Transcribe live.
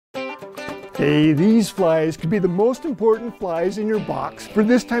Hey, these flies could be the most important flies in your box for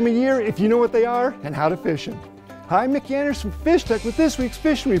this time of year if you know what they are and how to fish them. Hi, I'm Mickey Anderson from Fish Tech with this week's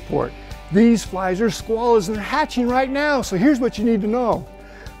fishing report. These flies are squalas and they're hatching right now, so here's what you need to know.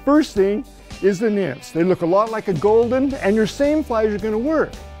 First thing is the nymphs. They look a lot like a golden, and your same flies are going to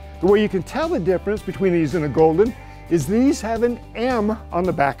work. The way you can tell the difference between these and a golden is these have an M on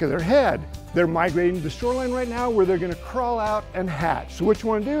the back of their head. They're migrating to the shoreline right now where they're going to crawl out and hatch. So what you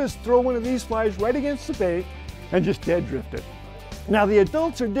want to do is throw one of these flies right against the bait and just dead drift it. Now the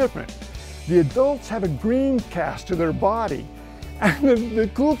adults are different. The adults have a green cast to their body. And the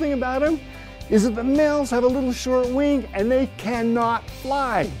cool thing about them is that the males have a little short wing and they cannot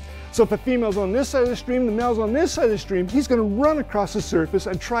fly. So if a female's on this side of the stream, the male's on this side of the stream, he's going to run across the surface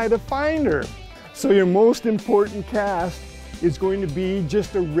and try to find her. So your most important cast is going to be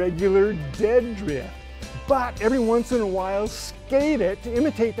just a regular dead drift. But every once in a while, skate it to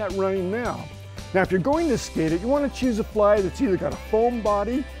imitate that running male. Now, if you're going to skate it, you want to choose a fly that's either got a foam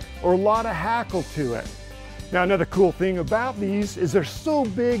body or a lot of hackle to it. Now, another cool thing about these is they're so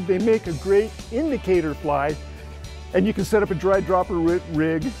big, they make a great indicator fly, and you can set up a dry dropper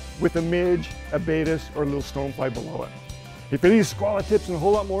rig with a midge, a baetis, or a little stonefly below it. If you need Skwala tips and a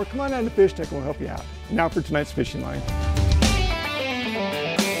whole lot more, come on down to Fish Tech and we'll help you out. Now for tonight's fishing line.